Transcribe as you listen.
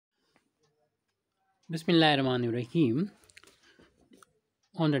Bismillahirrahmanirrahim.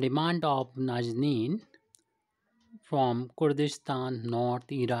 On the demand of Nazneen from Kurdistan,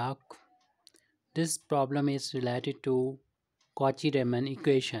 North Iraq, this problem is related to Cauchy-Riemann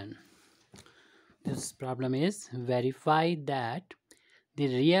equation. This problem is verify that the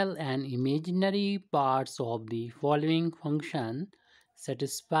real and imaginary parts of the following function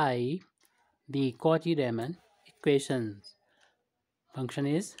satisfy the Cauchy-Riemann equations. Function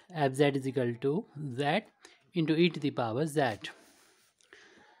is fz is equal to z into e to the power z.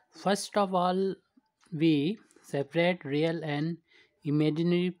 First of all, we separate real and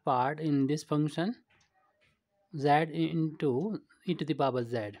imaginary part in this function z into e to the power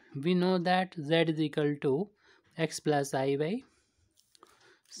z. We know that z is equal to x plus iy.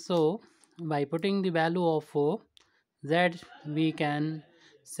 So, by putting the value of z, we can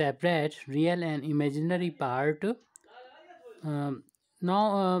separate real and imaginary part.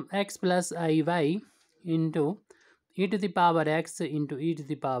 Now, x plus iy into e to the power x into e to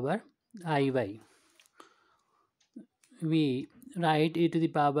the power iy. We write e to the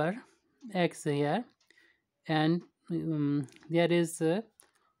power x here, and there is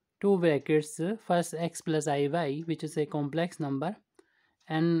two brackets, first x plus iy, which is a complex number,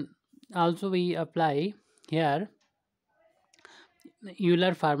 and also we apply here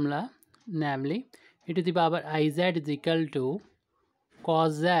Euler formula, namely e to the power iz is equal to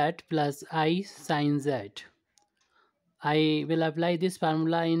cos z plus I sin z. I will apply this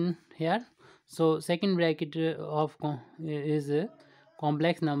formula in here. So second bracket of is a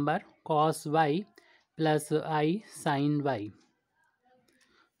complex number cos y plus I sin y.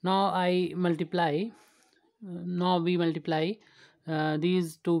 Now I multiply. Now we multiply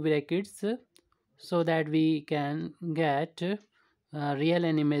these two brackets so that we can get real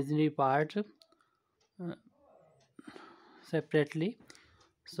and imaginary part separately.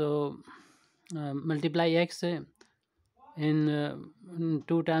 So multiply x in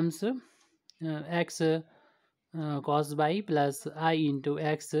two terms, x cos y plus I into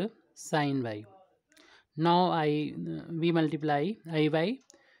x sin y. Now we multiply iy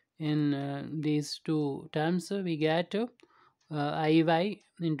in these two terms. We get iy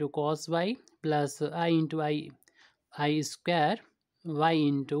into cos y plus I into I square y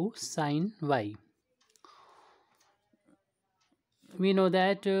into sin y. We know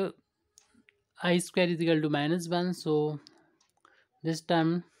that I square is equal to minus 1, so this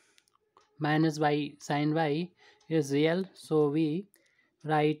term minus y sin y is real, so we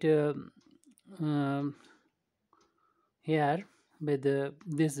write here with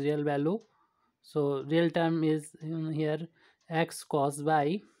this real value. So real term is here x cos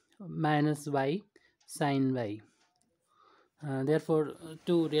y minus y sin y. Therefore,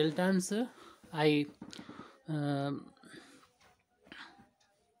 two real terms I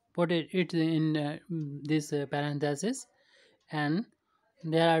put it in this parenthesis, and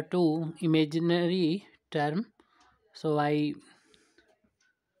there are two imaginary term, so I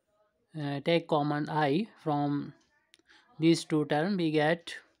take common I from these two terms. We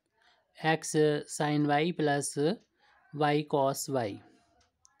get x sin y plus y cos y.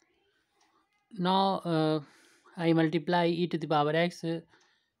 Now I multiply e to the power x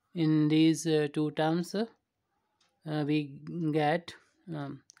in these two terms. We get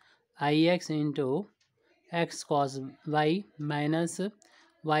ix into x cos y minus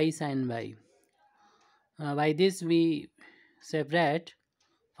y sin y. By this we separate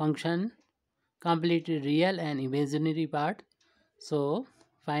function completely real and imaginary part. So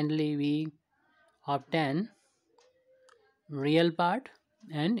finally we obtain real part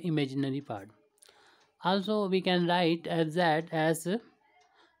and imaginary part. Also we can write fz as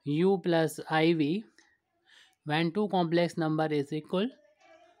u plus iv. When two complex number is equal,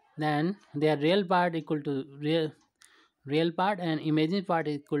 then their real part equal to real part and imaginary part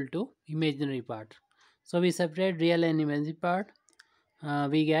equal to imaginary part. So we separate real and imaginary part.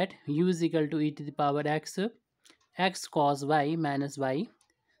 We get u is equal to e to the power x, x cos y minus y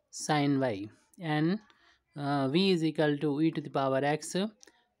sin y, and v is equal to e to the power x,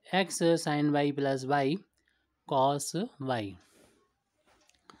 x sin y plus y cos y.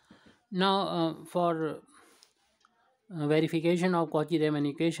 Now for verification of Cauchy-Riemann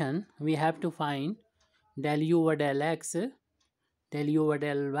equation, we have to find del u over del x, del u over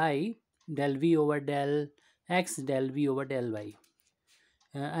del y, del v over del x, del v over del y.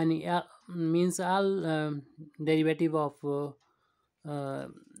 And means all derivative of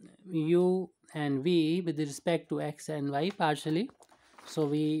u and v with respect to x and y partially. So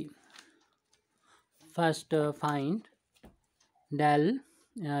we first find del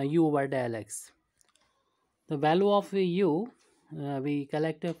u over del x. The value of u we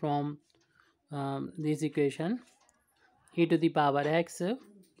collect from this equation: e to the power x,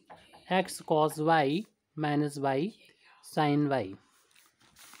 x cos y minus y sin y.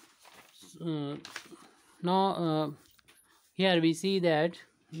 Uh, now here we see that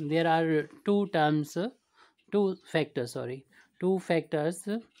there are two terms, two factors. So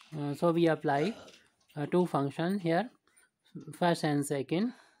we apply two function here, first and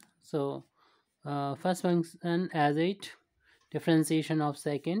second. So first function as it differentiation of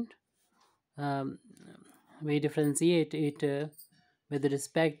second, um, we differentiate it with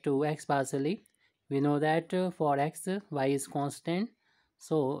respect to x partially. We know that for x y is constant,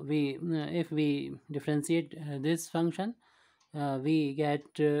 so we if we differentiate this function, we get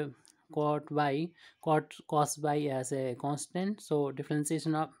cos y as a constant. So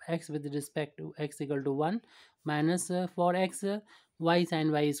differentiation of x with respect to x equal to 1 minus for x y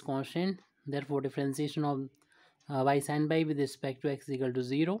sin y is constant, therefore differentiation of y sin y with respect to x equal to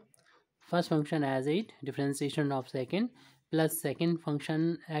 0. First function as it differentiation of second plus second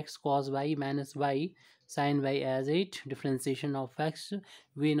function x cos y minus y sin y as it differentiation of x.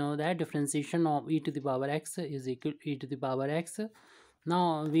 We know that differentiation of e to the power x is equal to e to the power x.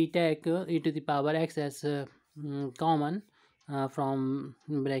 Now we take e to the power x as common from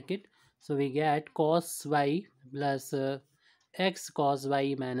bracket, so we get cos y plus x cos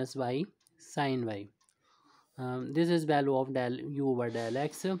y minus y sin y. This is value of del u over del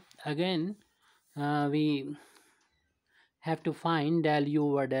x. Again we have to find del u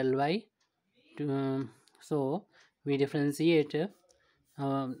over del y so we differentiate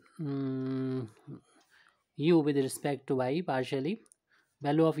u with respect to y partially.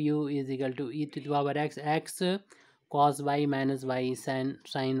 Value of u is equal to e to the power x, x cos y minus y sin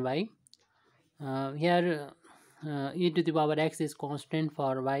y. Here e to the power x is constant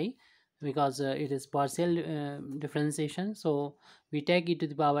for y because it is partial differentiation, so we take e to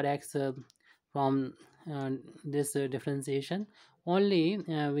the power x from this differentiation. Only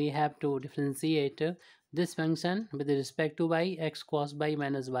we have to differentiate this function with respect to y, x cos y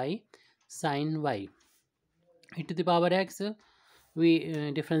minus y sin y. E to the power x,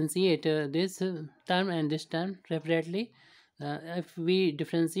 we differentiate this term and this term separately. If we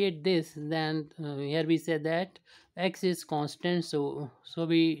differentiate this, then here we say that x is constant, so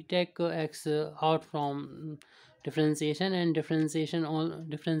we take x out from differentiation, and differentiate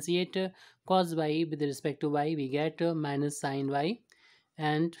cos y with respect to y, we get minus sin y.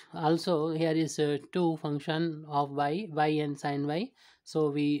 And also here is two function of y and sin y,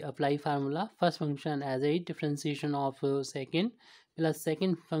 so we apply formula. First function as 8 differentiation of second plus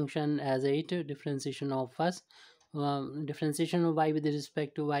second function as 8 differentiation of first. Differentiation of y with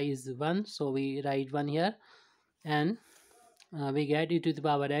respect to y is 1, so we write 1 here, and we get e to the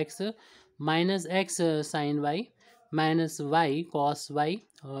power x minus x sin y minus y cos y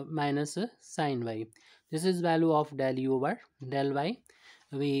minus sin y. This is value of del u over del y.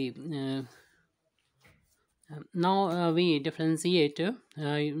 We now we differentiate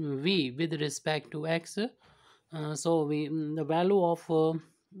v with respect to x. So we the value of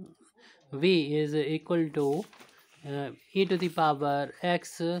v is equal to e to the power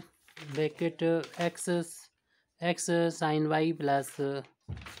x bracket x sin y plus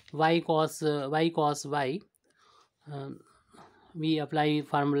y cos y. Um, we apply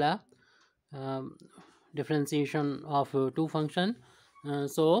formula, um, differentiation of two function.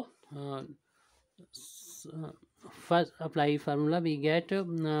 So first apply formula, we get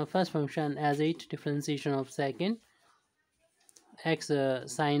first function as 8 differentiation of second x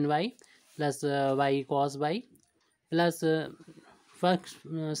sin y plus y cos y plus first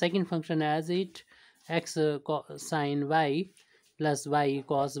second function as it x sin y plus y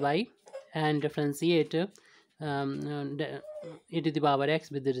cos y, and differentiate e to the power x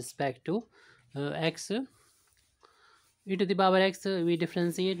with respect to x. E to the power x we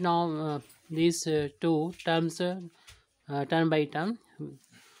differentiate now these two terms term by term.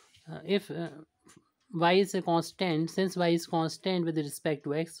 If y is a constant, since y is constant with respect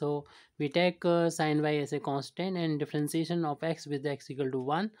to x, so we take sin y as a constant and differentiation of x with x equal to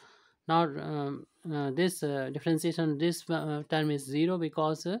 1. Now this differentiation, this term is 0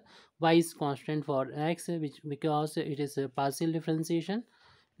 because y is constant for x, which because it is a partial differentiation,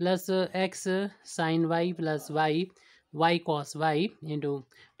 plus x sin y plus y cos y into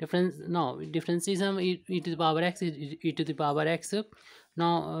difference. Now differentiation e to the power x is e to the power x.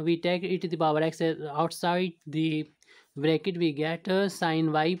 Now we take e to the power x outside the bracket, we get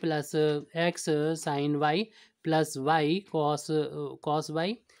sin y plus x sin y plus y cos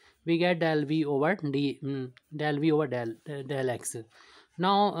y. We get del v over del x.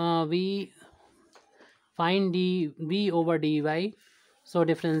 Now we find the v over dy. So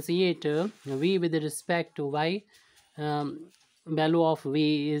differentiate v with respect to y. Value of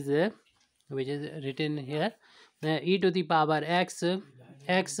v is which is written here, e to the power x,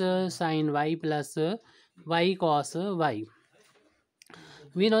 sine y plus y cos y.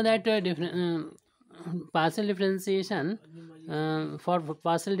 We know that partial differentiation, for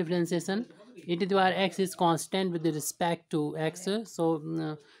partial differentiation, e to the power x is constant with respect to x.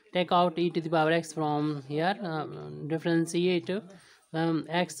 So take out e to the power x from here, differentiate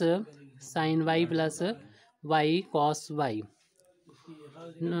x sine y plus y cos y.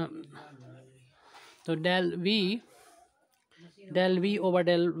 No, so del v over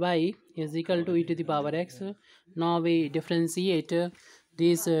del y is equal to e to the power x. Now we differentiate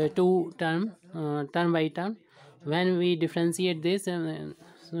these two term by term. When we differentiate this,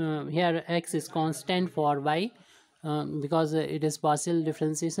 here x is constant for y, because it is partial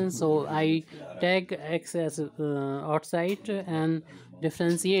differentiation. So I take x as outside and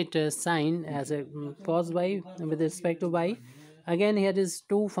differentiate sine as a cos y with respect to y. Again, here is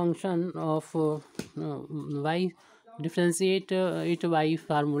two function of y. Differentiate it y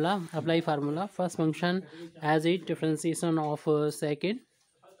formula, apply formula. First function as it differentiation of second,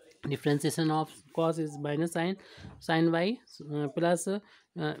 differentiation of cos is minus sine y plus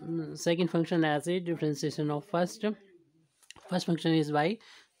second function as a differentiation of first function is y.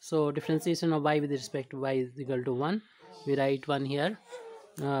 So differentiation of y with respect to y is equal to 1. We write 1 here.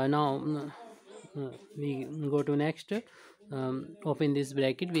 Now we go to next, open this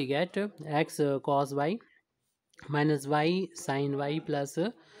bracket, we get x cos y minus y sine y plus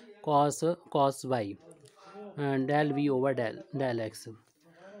cos y, and del v over del x.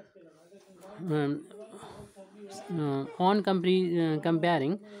 um, on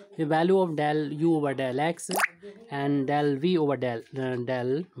comparing the value of del u over del x and del v over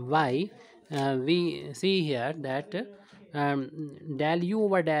del y, we see here that del u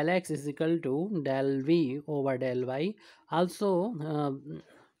over del x is equal to del v over del y. Also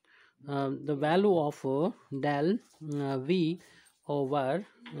the value of del v over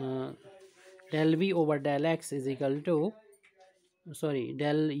del v over del x is equal to, sorry,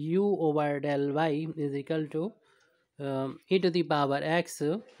 del u over del y is equal to e to the power x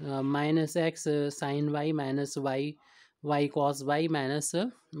minus x sine y minus y cos y minus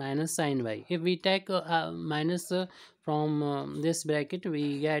sine y. If we take minus from this bracket,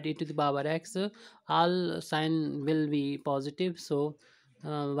 we get e to the power x. All sign will be positive, so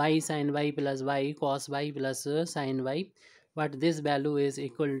y sine y plus y cos y plus sine y. But this value is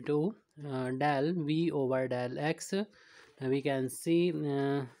equal to del v over del x. We can see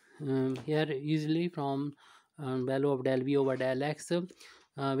here easily from value of del v over del x,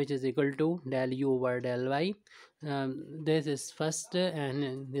 which is equal to del u over del y. This is first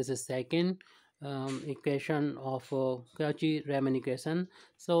and this is second equation of Cauchy-Riemann equation.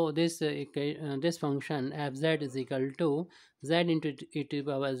 So this function fz is equal to z into e to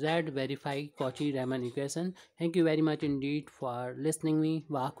the power z, verify Cauchy-Riemann equation. Thank you very much indeed for listening me.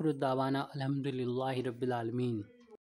 Wa akhiru dawana alhamdulillahi rabbil alamin.